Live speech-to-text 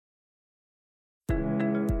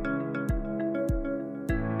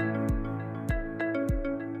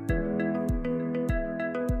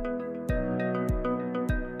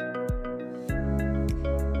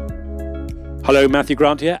Hello, Matthew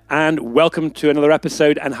Grant here, and welcome to another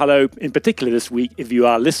episode, and hello in particular this week if you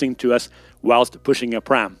are listening to us whilst pushing a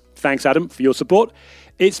pram. Thanks, Adam, for your support.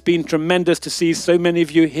 It's been tremendous to see so many of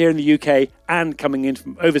you here in the UK and coming in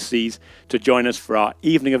from overseas to join us for our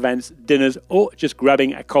evening events, dinners, or just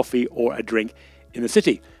grabbing a coffee or a drink in the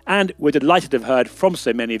city. And we're delighted to have heard from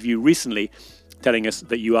so many of you recently telling us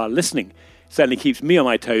that you are listening. It certainly keeps me on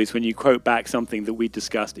my toes when you quote back something that we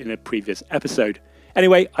discussed in a previous episode.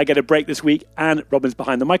 Anyway, I get a break this week, and Robin's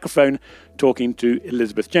behind the microphone talking to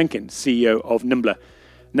Elizabeth Jenkins, CEO of Nimbler.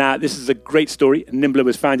 Now, this is a great story. Nimbler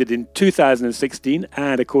was founded in 2016,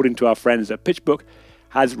 and according to our friends at PitchBook,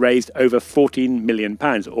 has raised over £14 million,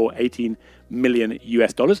 or 18 million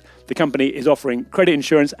US dollars. The company is offering credit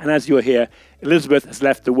insurance, and as you'll hear, Elizabeth has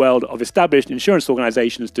left the world of established insurance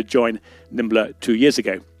organisations to join Nimbler 2 years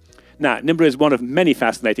ago. Now, Nimbler is one of many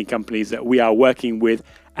fascinating companies that we are working with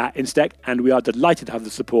at Instech, and we are delighted to have the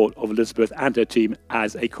support of Elizabeth and her team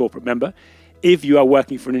as a corporate member. If you are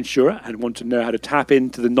working for an insurer and want to know how to tap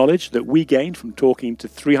into the knowledge that we gain from talking to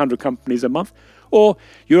 300 companies a month, or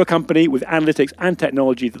you're a company with analytics and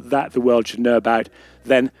technology that the world should know about,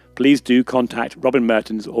 then please do contact Robin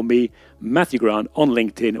Mertens or me, Matthew Grant, on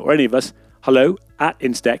LinkedIn, or any of us,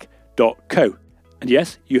 hello@instech.co. And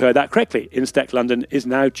yes, you heard that correctly. Instech London is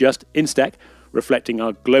now just Instech, reflecting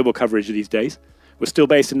our global coverage these days. We're still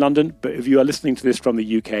based in London, but if you are listening to this from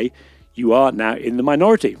the UK, you are now in the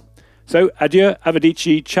minority. So adieu,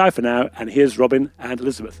 arrivederci, ciao for now, and here's Robin and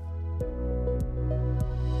Elizabeth.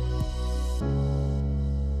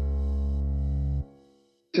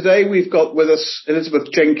 Today we've got with us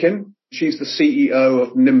Elizabeth Jenkins. She's the CEO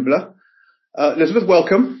of Nimbler. Elizabeth,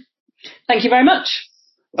 welcome. Thank you very much.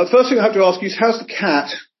 First thing I have to ask you is, how's the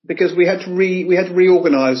cat? Because we had to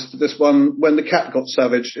reorganise this one when the cat got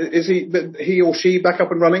savaged. Is he or she back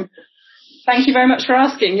up and running? Thank you very much for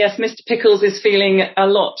asking. Yes, Mr. Pickles is feeling a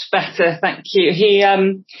lot better, thank you.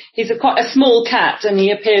 He's quite a small cat, and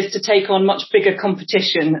he appears to take on much bigger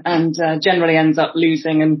competition and generally ends up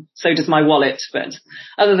losing, and so does my wallet. But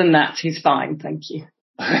other than that, he's fine, thank you.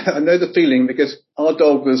 I know the feeling, because our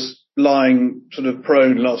dog was lying sort of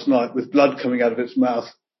prone last night with blood coming out of its mouth,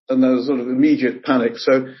 and there was sort of immediate panic.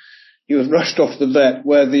 So he was rushed off to the vet,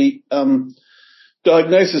 where the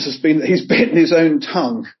diagnosis has been that he's bitten his own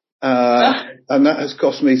tongue. And that has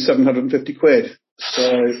cost me 750 quid.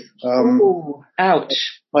 So, ooh,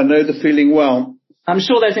 ouch. I know the feeling well. I'm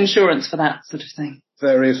sure there's insurance for that sort of thing.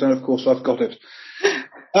 There is, and of course I've got it.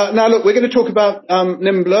 Now look, we're going to talk about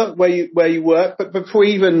Nimbler, where you work, but before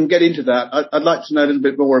we even get into that, I'd like to know a little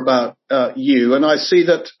bit more about you. And I see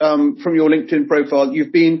that from your LinkedIn profile,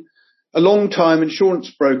 you've been a long time insurance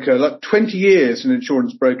broker, like 20 years in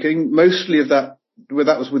insurance broking. Mostly of that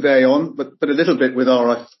was with Aon, but a little bit with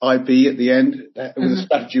RFIB at the end, with a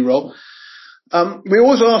strategy role. We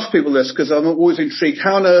always ask people this because I'm always intrigued.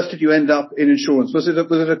 How on earth did you end up in insurance? Was it a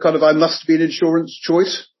kind of I must be an insurance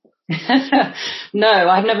choice? No,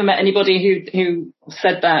 I've never met anybody who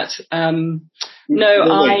said that. No,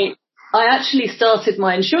 I actually started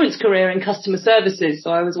my insurance career in customer services.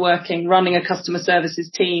 So I was running a customer services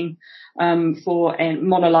team for a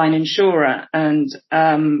monoline insurer, and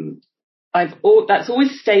that's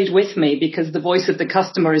always stayed with me, because the voice of the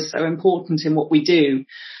customer is so important in what we do,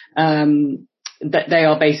 that they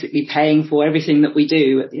are basically paying for everything that we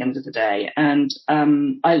do at the end of the day. And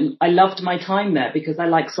I loved my time there because I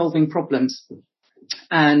like solving problems.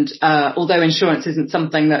 And although insurance isn't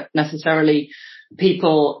something that necessarily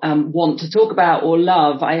people want to talk about or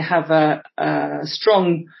love, I have a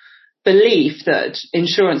strong belief that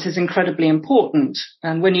insurance is incredibly important.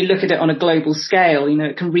 And when you look at it on a global scale,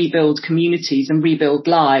 it can rebuild communities and rebuild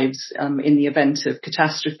lives in the event of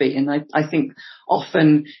catastrophe. And I think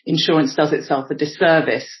often insurance does itself a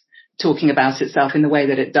disservice talking about itself in the way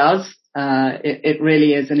that it does. It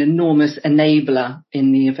really is an enormous enabler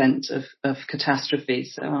in the event of catastrophe.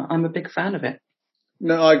 So I'm a big fan of it.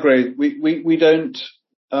 No, I agree. We don't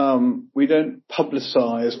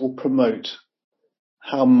publicise or promote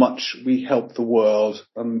how much we help the world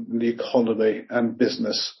and the economy and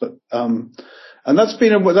business, but and that's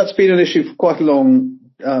been an issue for quite a long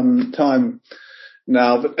time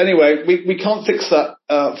now. But anyway, we can't fix that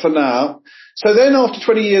for now. So then, after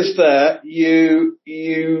 20 years there, you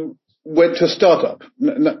went to a startup.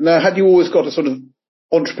 Now, had you always got a sort of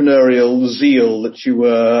entrepreneurial zeal that you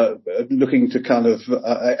were looking to kind of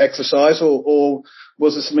exercise, or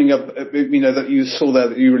was there something that you saw there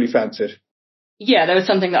that you really fancied? Yeah, there was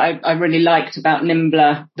something that I really liked about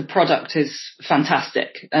Nimbler. The product is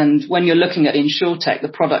fantastic. And when you're looking at InsurTech, the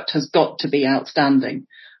product has got to be outstanding.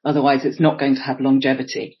 Otherwise, it's not going to have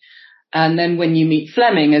longevity. And then when you meet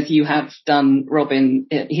Fleming, as you have done, Robin,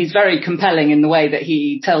 he's very compelling in the way that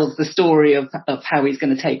he tells the story of how he's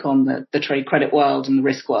going to take on the trade credit world and the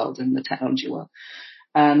risk world and the technology world.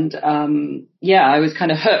 And I was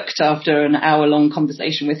kind of hooked after an hour-long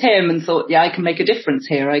conversation with him and thought, I can make a difference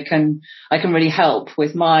here. I can really help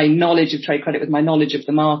with my knowledge of trade credit, with my knowledge of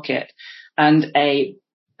the market, and a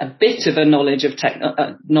bit of a knowledge of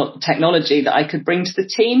technology that I could bring to the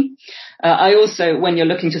team. I also, when you're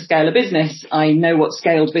looking to scale a business, I know what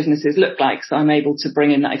scaled businesses look like. So I'm able to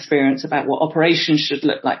bring in that experience about what operations should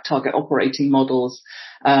look like, target operating models,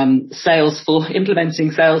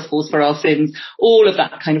 implementing Salesforce for our sins, all of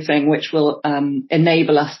that kind of thing, which will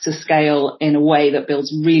enable us to scale in a way that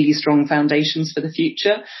builds really strong foundations for the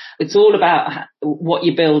future. It's all about what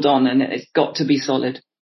you build on, and it's got to be solid.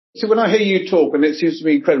 So when I hear you talk, and it seems to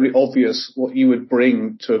be incredibly obvious what you would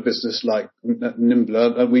bring to a business like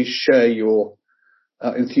Nimbler, and we share your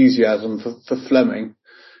enthusiasm for Fleming,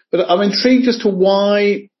 but I'm intrigued as to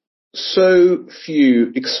why so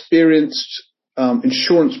few experienced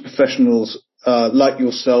insurance professionals like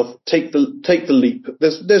yourself take the leap.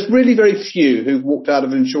 There's really very few who've walked out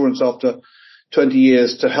of insurance after 20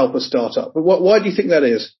 years to help a startup. But why do you think that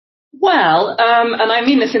is? Well, and I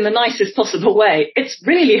mean this in the nicest possible way, it's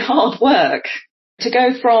really hard work to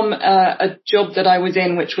go from a job that I was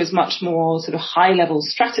in, which was much more sort of high level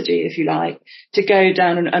strategy, if you like, to go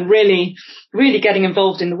down and really, really getting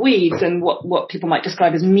involved in the weeds and what people might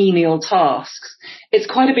describe as menial tasks. It's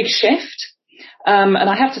quite a big shift. And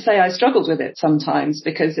I have to say I struggled with it sometimes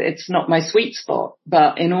because it's not my sweet spot.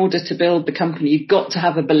 But in order to build the company, you've got to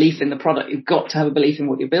have a belief in the product. You've got to have a belief in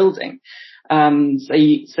what you're building. So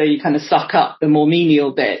you kind of suck up the more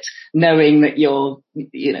menial bit, knowing that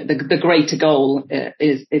the greater goal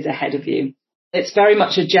is ahead of you. It's very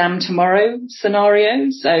much a jam tomorrow scenario.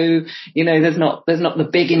 So, there's not the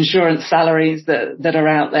big insurance salaries that are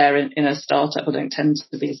out there in a startup, or don't tend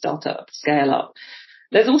to be a startup, scale up.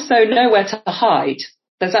 There's also nowhere to hide.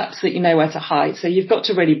 There's absolutely nowhere to hide. So you've got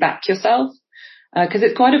to really back yourself, because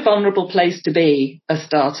it's quite a vulnerable place to be, a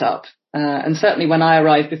startup. And certainly when I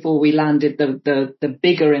arrived, before we landed the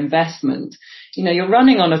bigger investment, you're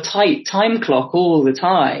running on a tight time clock all the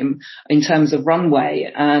time in terms of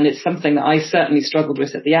runway. And it's something that I certainly struggled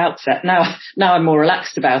with at the outset. Now I'm more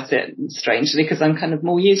relaxed about it, strangely, because I'm kind of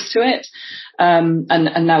more used to it. And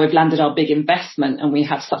now we've landed our big investment and we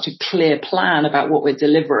have such a clear plan about what we're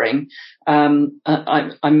delivering. I'm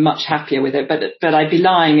much happier with it, but I'd be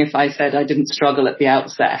lying if I said I didn't struggle at the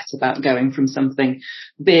outset about going from something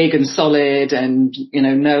big and solid and,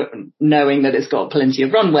 knowing that it's got plenty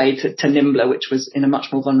of runway to Nimbler, which was in a much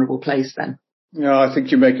more vulnerable place then. Yeah, I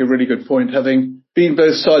think you make a really good point. Having been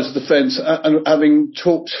both sides of the fence and having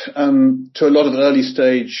talked to a lot of early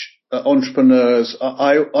stage entrepreneurs,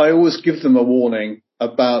 I always give them a warning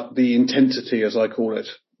about the intensity, as I call it,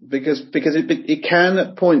 because it can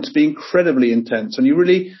at points be incredibly intense, and you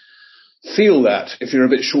really feel that if you're a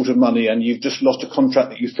bit short of money and you've just lost a contract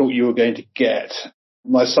that you thought you were going to get.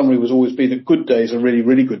 My summary was always be that good days are really,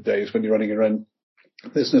 really good days when you're running your own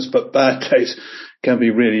business, but bad days can be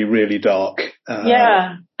really, really dark.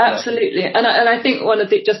 Yeah, absolutely. And I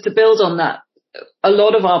think just to build on that, a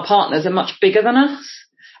lot of our partners are much bigger than us,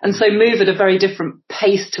 and so move at a very different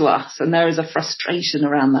pace to us. And there is a frustration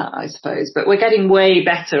around that, I suppose. But we're getting way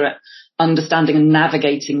better at understanding and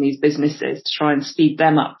navigating these businesses to try and speed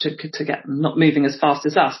them up to get them not moving as fast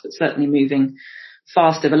as us, but certainly moving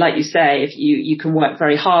faster. But like you say, if you can work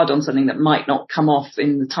very hard on something that might not come off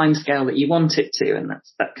in the timescale that you want it to, and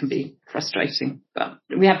that can be frustrating. But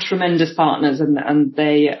we have tremendous partners, and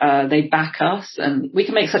they back us, and we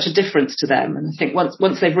can make such a difference to them. And I think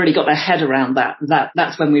once they've really got their head around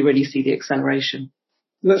that's when we really see the acceleration.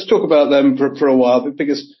 Let's talk about them for a while,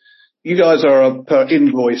 because you guys are a per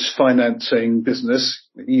invoice financing business.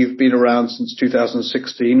 You've been around since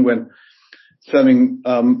 2016 when Fleming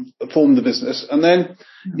formed the business, and then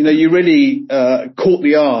you really caught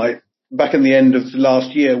the eye back in the end of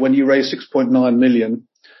last year when you raised 6.9 million.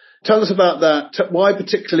 Tell us about that. Why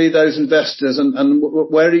particularly those investors, and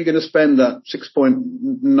where are you going to spend that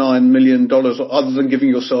 $6.9 million, other than giving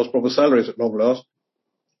yourselves proper salaries at long last?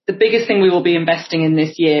 The biggest thing we will be investing in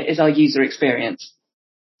this year is our user experience,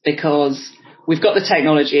 because we've got the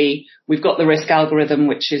technology, we've got the risk algorithm,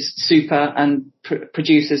 which is super and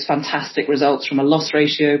produces fantastic results from a loss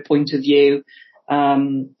ratio point of view.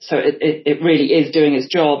 So it really is doing its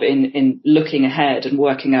job in looking ahead and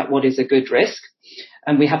working out what is a good risk.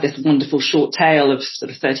 And we have this wonderful short tail of sort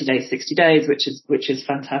of 30 days, 60 days, which is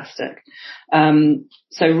fantastic.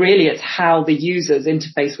 So really it's how the users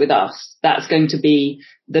interface with us. That's going to be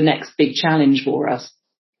the next big challenge for us.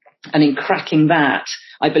 And in cracking that,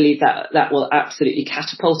 I believe that will absolutely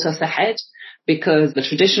catapult us ahead, because the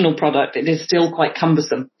traditional product, it is still quite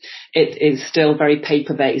cumbersome. It is still very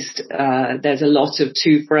paper-based. There's a lot of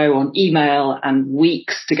to-fro on email and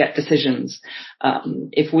weeks to get decisions.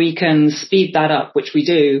 If we can speed that up, which we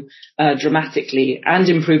do dramatically, and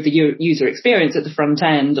improve the user experience at the front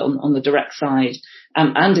end on the direct side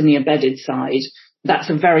and in the embedded side,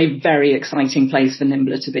 that's a very, very exciting place for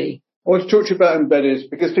Nimbler to be. I want to talk to you about embedded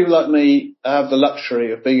because people like me have the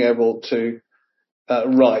luxury of being able to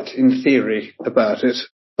write in theory about it,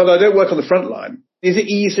 but I don't work on the front line. Is it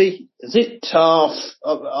easy? Is it tough?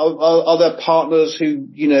 Are there partners who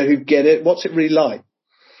get it? What's it really like?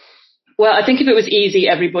 Well, I think if it was easy,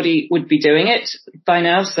 everybody would be doing it by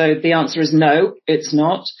now. So the answer is no, it's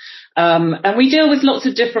not. And we deal with lots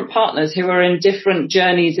of different partners who are in different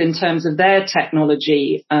journeys in terms of their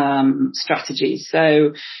technology strategies.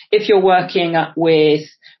 So if you're working with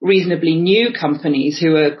reasonably new companies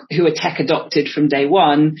who are tech adopted from day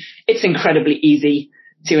one, it's incredibly easy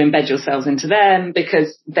to embed yourselves into them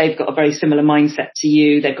because they've got a very similar mindset to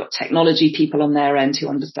you. They've got technology people on their end who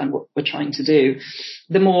understand what we're trying to do.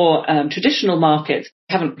 The more traditional markets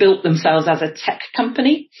haven't built themselves as a tech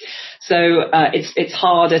company, so it's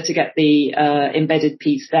harder to get the embedded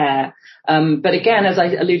piece there. But again, as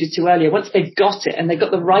I alluded to earlier, once they've got it and they've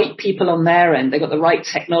got the right people on their end, they've got the right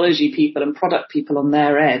technology people and product people on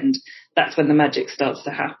their end, that's when the magic starts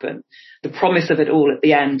to happen. The promise of it all at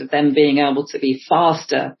the end, of them being able to be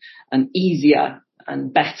faster and easier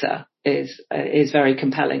and better is very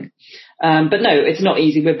compelling. But no, it's not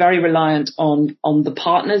easy. We're very reliant on the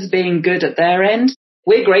partners being good at their end.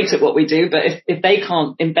 We're great at what we do, but if they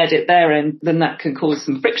can't embed it their end, then that can cause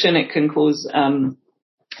some friction. It can cause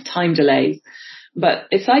time delays. But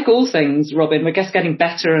it's like all things, Robin, we're just getting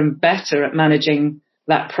better and better at managing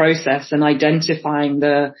that process and identifying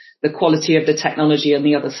the quality of the technology on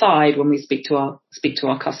the other side when we speak to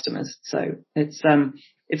our customers. So it's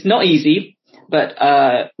not easy,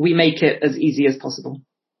 but we make it as easy as possible.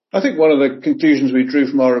 I think one of the conclusions we drew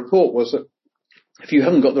from our report was that if you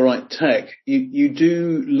haven't got the right tech, you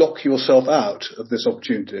do lock yourself out of this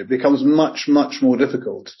opportunity. It becomes much, much more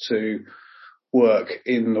difficult to work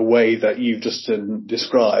in the way that you've just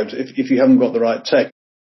described if you haven't got the right tech.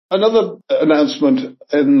 Another announcement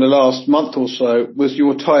in the last month or so was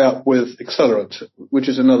your tie-up with Accelerant, which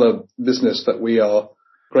is another business that we are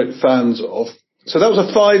great fans of. So that was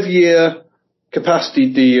a 5-year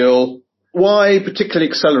capacity deal. Why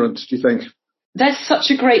particularly Accelerant, do you think? They're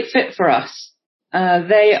such a great fit for us.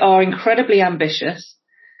 They are incredibly ambitious.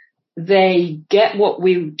 They get what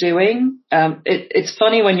we're doing. It's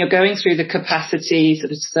funny when you're going through the capacity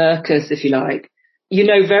sort of circus, if you like, you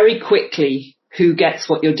know very quickly who gets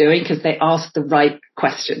what you're doing because they ask the right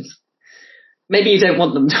questions. Maybe you don't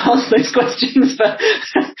want them to ask those questions, but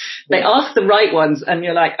they ask the right ones and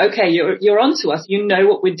you're like, okay, you're onto us. You know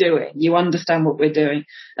what we're doing. You understand what we're doing.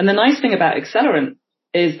 And the nice thing about Accelerant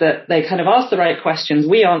is that they kind of ask the right questions.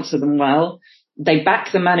 We answer them well. They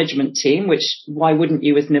back the management team, which why wouldn't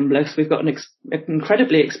you with Nimbler? We've got an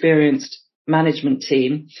incredibly experienced management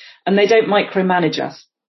team, and they don't micromanage us.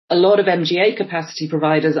 A lot of MGA capacity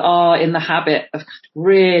providers are in the habit of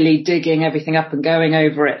really digging everything up and going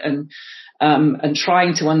over it and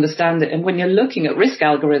trying to understand it. And when you're looking at risk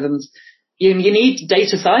algorithms, you need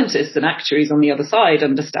data scientists and actuaries on the other side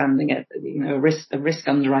understanding it. You know, a risk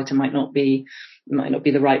underwriter might not be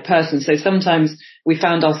the right person. So sometimes we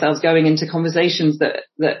found ourselves going into conversations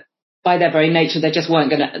that by their very nature they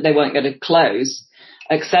weren't going to close.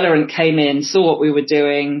 Accelerant came in, saw what we were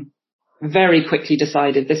doing, very quickly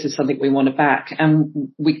decided this is something we want to back,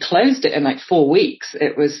 and we closed it in like 4 weeks.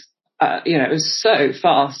 It was it was so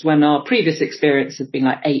fast when our previous experience had been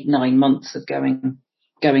like 8-9 months of going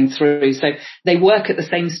through. So they work at the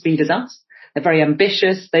same speed as us. They're very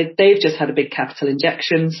ambitious. They've just had a big capital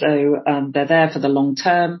injection, so they're there for the long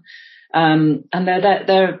term, and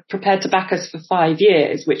they're prepared to back us for 5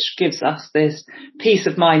 years, which gives us this peace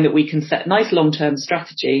of mind that we can set nice long-term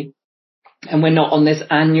strategy, and we're not on this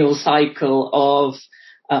annual cycle of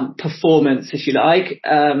performance, if you like.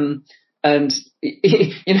 And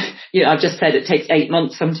I've just said it takes 8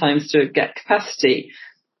 months sometimes to get capacity.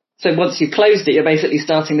 So once you've closed it, you're basically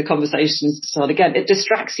starting the conversations to start again. It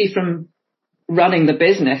distracts you from running the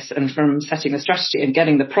business and from setting the strategy and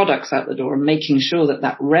getting the products out the door and making sure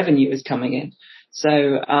that revenue is coming in. So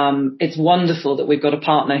it's wonderful that we've got a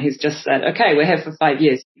partner who's just said, okay, we're here for 5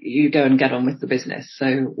 years. You go and get on with the business.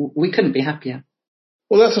 So we couldn't be happier.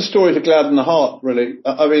 Well, that's a story to gladden the heart, really.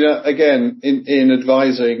 I mean, again, in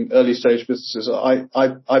advising early stage businesses,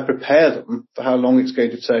 I prepare them for how long it's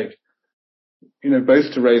going to take.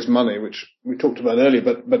 both to raise money, which we talked about earlier,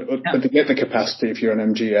 but to get the capacity if you're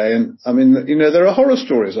an MGA. And I mean, there are horror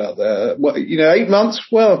stories out there. 8 months.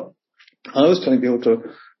 Well, I was telling people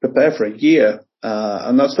to prepare for a year,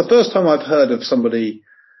 and that's the first time I've heard of somebody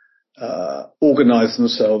organise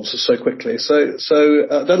themselves so quickly. So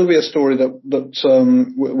that'll be a story that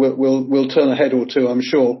will turn a head or two, I'm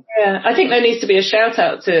sure. Yeah, I think there needs to be a shout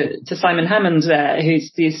out to Simon Hammond there,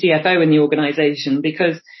 who's the CFO in the organisation,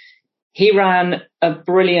 because he ran a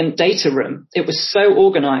brilliant data room. It was so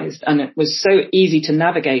organised and it was so easy to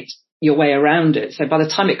navigate your way around it. So by the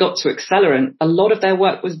time it got to Accelerant, a lot of their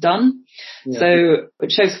work was done. Yeah. So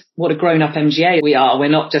it shows what a grown-up MGA we are. We're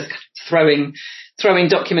not just throwing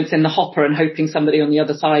documents in the hopper and hoping somebody on the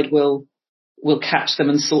other side will catch them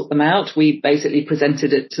and sort them out. We basically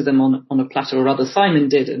presented it to them on a platter, or rather Simon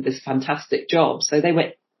did, and this fantastic job. So they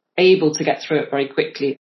were able to get through it very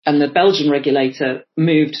quickly. And the Belgian regulator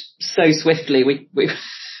moved so swiftly, we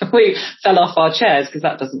fell off our chairs, because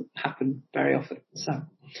that doesn't happen very often. So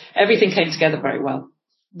everything came together very well.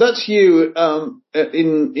 That's you in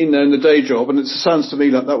the day job, and it sounds to me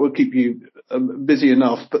like that will keep you busy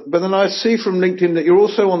enough. But then I see from LinkedIn that you're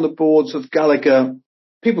also on the boards of Gallagher.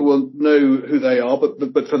 People will know who they are,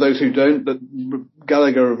 but for those who don't, that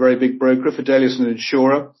Gallagher are a very big broker, Fidelis an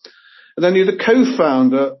insurer. And then you're the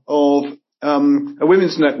co-founder of a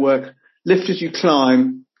women's network, Lift As You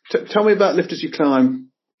Climb. Tell me about Lift As You Climb.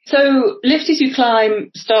 So Lift As You Climb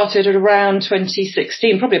started at around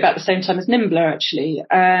 2016, probably about the same time as Nimbler, actually.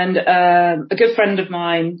 And a good friend of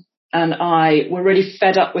mine and I were really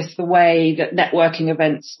fed up with the way that networking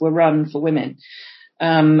events were run for women.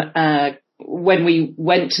 When we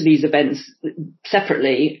went to these events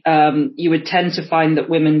separately, you would tend to find that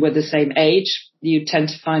women were the same age. You'd tend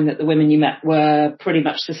to find that the women you met were pretty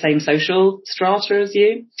much the same social strata as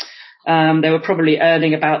you. They were probably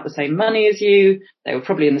earning about the same money as you. They were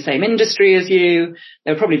probably in the same industry as you.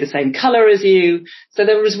 They were probably the same colour as you. So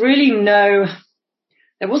there wasn't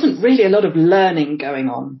really a lot of learning going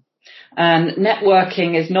on. And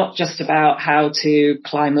networking is not just about how to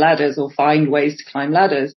climb ladders or find ways to climb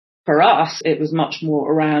ladders. For us, it was much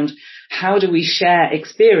more around how do we share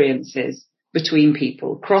experiences between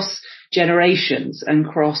people, cross generations and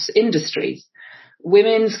cross industries.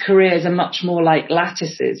 Women's careers are much more like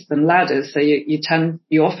lattices than ladders. So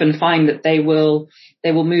you often find that they will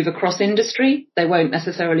move across industry. They won't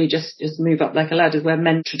necessarily just move up like a ladder, where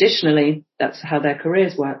men traditionally, that's how their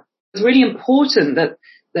careers work. It's really important that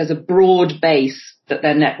there's a broad base that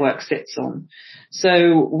their network sits on.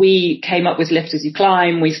 So we came up with Lift As You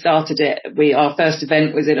Climb. We started it. Our first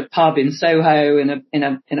event was in a pub in Soho in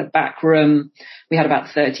a back room. We had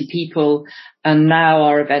about 30 people, and now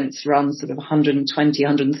our events run sort of 120,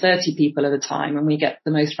 130 people at a time, and we get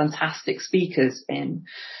the most fantastic speakers in.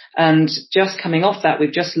 And just coming off that,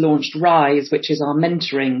 we've just launched Rise, which is our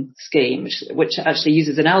mentoring scheme, which actually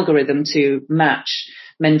uses an algorithm to match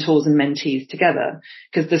mentors and mentees together,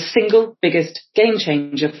 because the single biggest game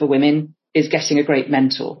changer for women is getting a great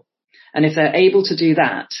mentor. And if they're able to do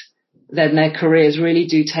that, then their careers really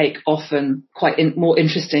do take often quite more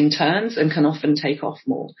interesting turns and can often take off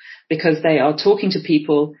more, because they are talking to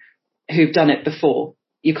people who've done it before.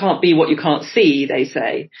 You can't be what you can't see, they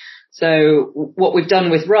say. So what we've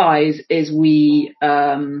done with Rise is we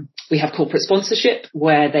have corporate sponsorship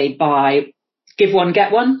where they buy give one,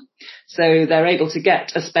 get one. So they're able to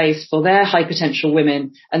get a space for their high potential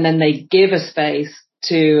women, and then they give a space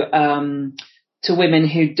to women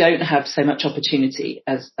who don't have so much opportunity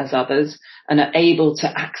as others, and are able to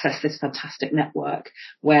access this fantastic network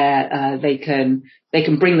where they can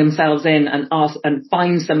bring themselves in and ask and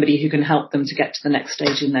find somebody who can help them to get to the next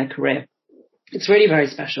stage in their career. It's really very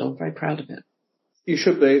special. Very proud of it. You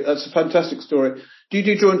should be. That's a fantastic story. Do you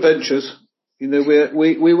do joint ventures? You know,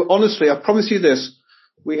 we were honestly, I promise you this,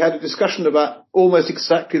 we had a discussion about almost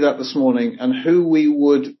exactly that this morning, and who we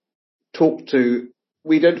would talk to.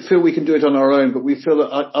 We don't feel we can do it on our own, but we feel that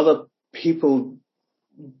other people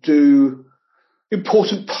do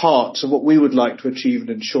important parts of what we would like to achieve in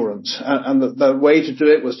insurance. And the way to do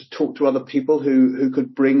it was to talk to other people who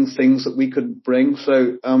could bring things that we couldn't bring.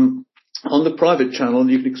 So on the private channel,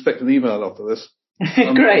 you can expect an email after this.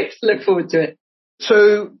 Great. Look forward to it.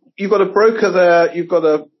 So you've got a broker there, you've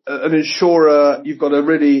got an insurer, you've got a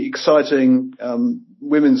really exciting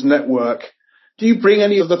women's network. Do you bring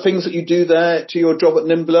any of the things that you do there to your job at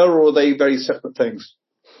Nimbler, or are they very separate things?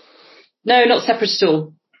 No, not separate at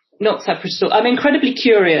all. Not separate at all. I'm incredibly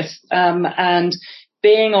curious, and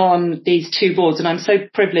being on these two boards, and I'm so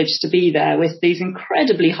privileged to be there with these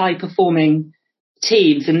incredibly high-performing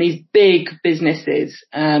teams in these big businesses,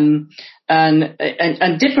 and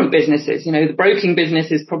different businesses. You know, the broking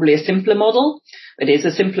business is probably a simpler model. It is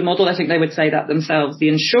a simpler model. I think they would say that themselves. The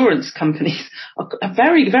insurance companies are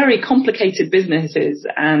very, very complicated businesses,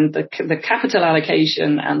 and the capital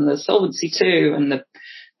allocation and the Solvency II and the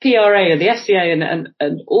PRA and the FCA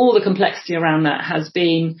and all the complexity around that has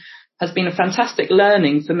been a fantastic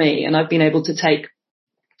learning for me. And I've been able to take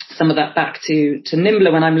some of that back to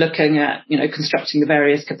Nimbler when I'm looking at, you know, constructing the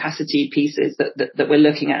various capacity pieces that we're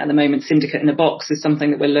looking at the moment. Syndicate in a Box is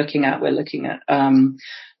something that we're looking at. We're looking at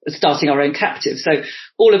starting our own captive. So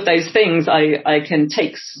all of those things I can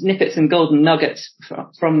take snippets and golden nuggets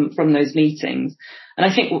from those meetings. And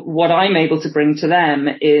I think what I'm able to bring to them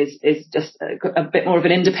is just a bit more of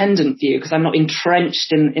an independent view, because I'm not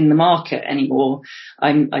entrenched in the market anymore.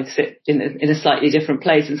 I sit in a slightly different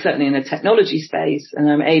place, and certainly in the technology space, and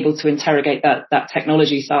I'm able to interrogate that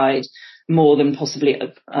technology side more than possibly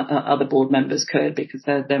other board members could, because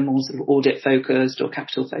they're more sort of audit focused or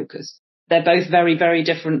capital focused. They're both very, very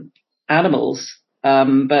different animals,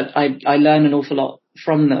 but I learn an awful lot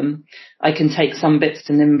from them. I can take some bits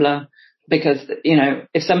to Nimbler, because, you know,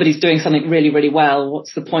 if somebody's doing something really, really well,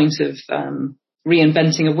 what's the point of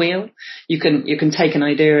reinventing a wheel? You can take an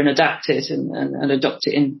idea and adapt it and adopt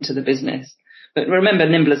it into the business. But remember,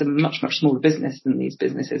 Nimbler is a much, much smaller business than these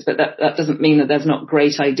businesses. But that doesn't mean that there's not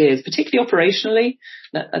great ideas, particularly operationally.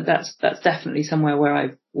 That's definitely somewhere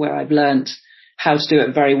where I've learned how to do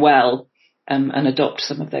it very well, and adopt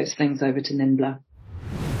some of those things over to Nimbler.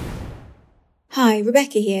 Hi,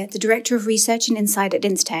 Rebecca here, the Director of Research and Insight at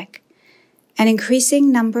Instech. An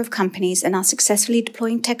increasing number of companies are now successfully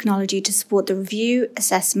deploying technology to support the review,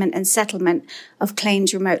 assessment and settlement of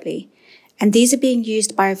claims remotely, and these are being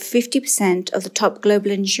used by over 50% of the top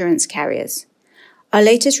global insurance carriers. Our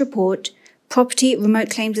latest report, Property Remote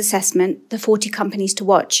Claims Assessment, the 40 Companies to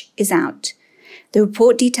Watch, is out. The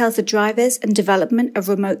report details the drivers and development of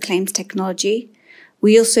remote claims technology.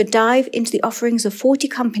 We also dive into the offerings of 40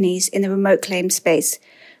 companies in the remote claims space,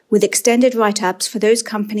 with extended write-ups for those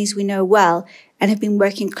companies we know well and have been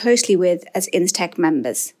working closely with as Instech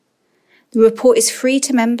members. The report is free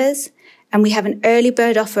to members, and we have an early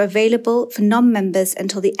bird offer available for non-members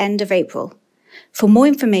until the end of April. For more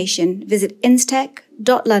information, visit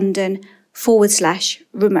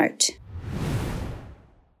instech.london/remote.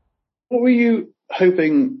 What were you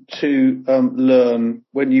hoping to learn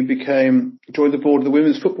when you joined the board of the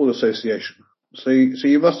Women's Football Association? So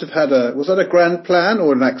you must have had was that a grand plan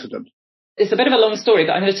or an accident? It's a bit of a long story,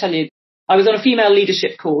 but I'm going to tell you. I was on a female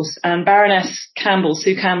leadership course, and Baroness Campbell,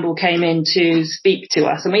 Sue Campbell, came in to speak to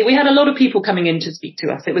us. And we had a lot of people coming in to speak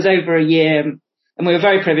to us. It was over a year, and we were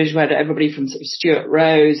very privileged. We had everybody from sort of Stuart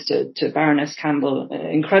Rose to Baroness Campbell,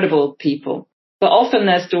 incredible people. But often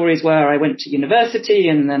there's stories where I went to university,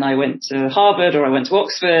 and then I went to Harvard, or I went to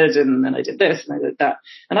Oxford, and then I did this and I did that.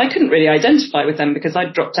 And I couldn't really identify with them, because I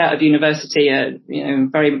dropped out of university,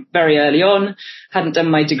 very, very early on, hadn't done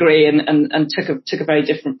my degree, and took a very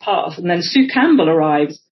different path. And then Sue Campbell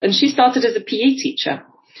arrives, and she started as a PE teacher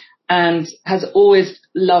and has always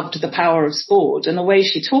loved the power of sport. And the way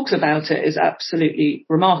she talks about it is absolutely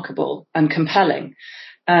remarkable and compelling.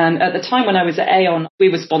 And at the time when I was at Aon, we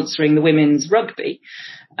were sponsoring the women's rugby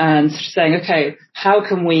and saying, okay, how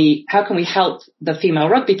can we help the female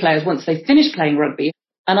rugby players once they finish playing rugby?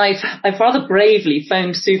 And I've rather bravely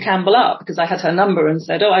phoned Sue Campbell up, because I had her number, and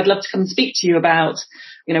said, I'd love to come and speak to you about,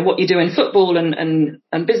 what you do in football and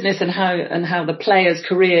business, and how the players'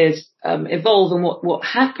 careers evolve, and what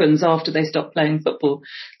happens after they stop playing football.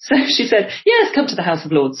 So she said, yes, come to the House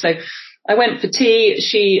of Lords. So I went for tea.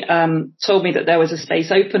 She told me that there was a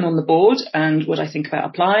space open on the board, and would I think about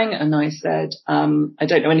applying? And I said, I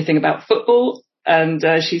don't know anything about football. And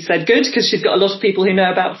she said, good, because she's got a lot of people who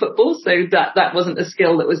know about football, so that wasn't a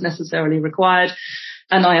skill that was necessarily required.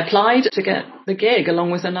 And I applied to get the gig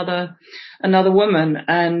along with another woman.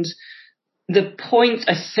 And the point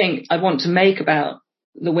I think I want to make about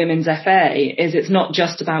the Women's FA is it's not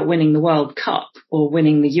just about winning the World Cup or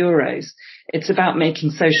winning the Euros. It's about making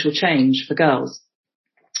social change for girls.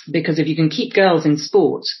 Because if you can keep girls in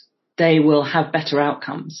sport, they will have better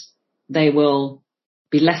outcomes. They will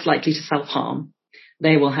be less likely to self-harm.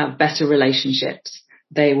 They will have better relationships.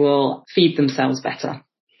 They will feed themselves better.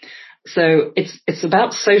 So it's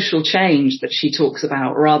about social change that she talks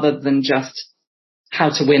about, rather than just how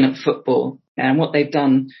to win at football. And what they've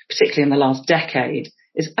done, particularly in the last decade,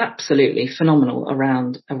 is absolutely phenomenal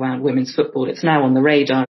around women's football. It's now on the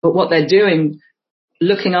radar. But what they're doing,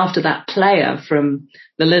 looking after that player from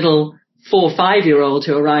the little 4 or 5-year-old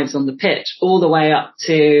who arrives on the pitch all the way up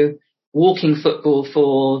to walking football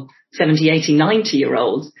for 70, 80,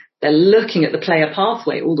 90-year-olds, they're looking at the player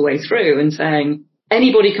pathway all the way through and saying,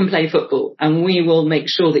 anybody can play football and we will make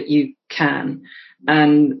sure that you can.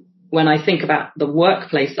 And when I think about the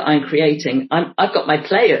workplace that I'm creating, I've got my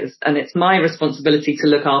players and it's my responsibility to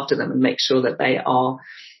look after them and make sure that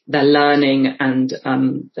they're learning and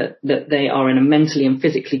that they are in a mentally and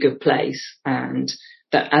physically good place, and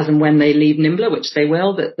that as and when they leave Nimbler, which they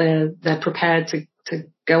will, that they're prepared to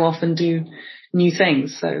go off and do new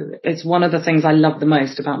things. So it's one of the things I love the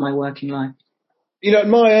most about my working life. You know, at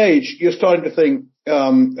my age, you're starting to think,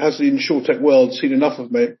 has the InsurTech world seen enough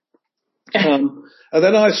of me? And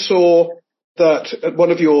then I saw that at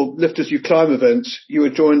one of your Lift As You Climb events, you were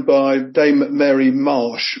joined by Dame Mary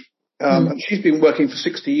Marsh, and she's been working for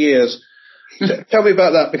 60 years. Tell me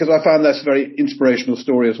about that, because I found that's a very inspirational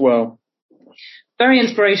story as well. Very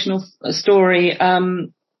inspirational story.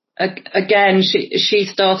 Again, she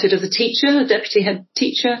started as a teacher, a deputy head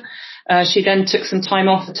teacher. She then took some time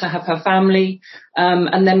off to have her family,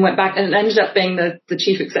 and then went back and ended up being the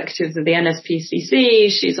chief executive of the NSPCC.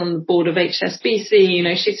 She's on the board of HSBC. You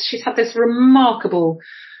know, she's had this remarkable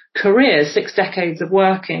career, 6 decades of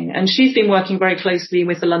working, and she's been working very closely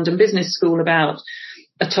with the London Business School about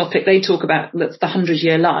a topic they talk about, that's the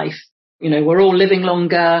 100-year life. You know, we're all living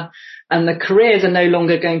longer, and the careers are no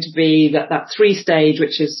longer going to be that 3-stage,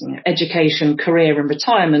 which is, you know, education, career and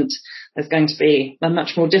retirement. There's going to be a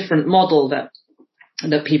much more different model that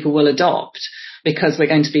people will adopt, because we're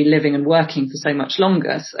going to be living and working for so much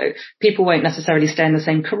longer. So people won't necessarily stay in the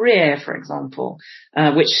same career, for example,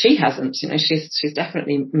 which she hasn't. You know, she's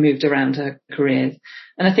definitely moved around her careers.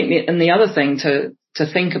 And I think the other thing to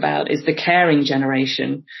think about is the caring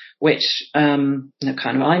generation, which, you know,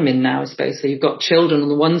 kind of I'm in now, I suppose. So you've got children on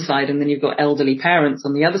the one side and then you've got elderly parents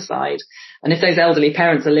on the other side. And if those elderly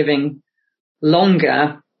parents are living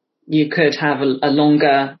longer, you could have a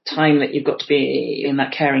longer time that you've got to be in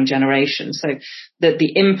that caring generation. So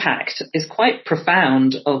the impact is quite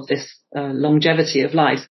profound of this longevity of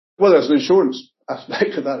life. Well, there's an insurance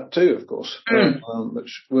aspect of that too, of course,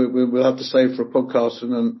 which we'll have to save for a podcast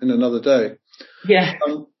in another day. Yeah.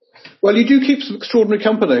 Well, you do keep some extraordinary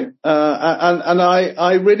company, and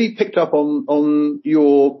I really picked up on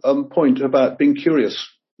your point about being curious,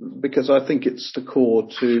 because I think it's the core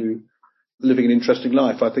to living an interesting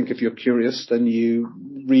life. I think if you're curious, then you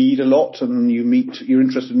read a lot and you're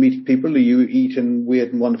interested in meeting people, you eat in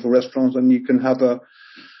weird and wonderful restaurants, and you can have a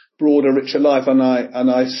broader, richer life. And I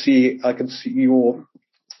can see you're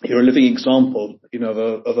a living example, you know,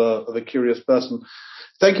 of a curious person.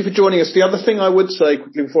 Thank you for joining us. The other thing I would say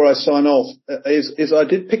quickly before I sign off is I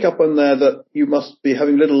did pick up on there that you must be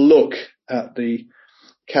having a little look at the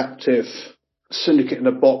captive syndicate in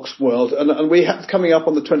a box world, and we have coming up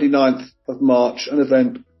on the 29th of March an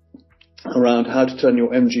event around how to turn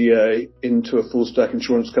your MGA into a full stack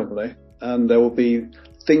insurance company, and there will be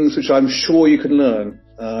things which I'm sure you can learn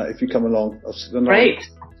if you come along. Great.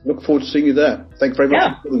 Look forward to seeing you there. Thank you very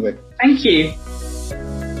much for calling me. Thank you.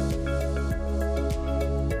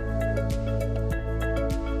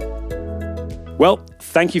 Well,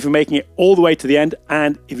 thank you for making it all the way to the end.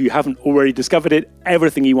 And if you haven't already discovered it,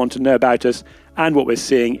 everything you want to know about us and what we're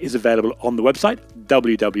seeing is available on the website,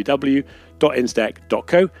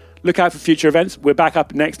 www.instech.co. Look out for future events. We're back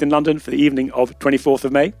up next in London for the evening of 24th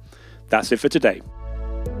of May. That's it for today.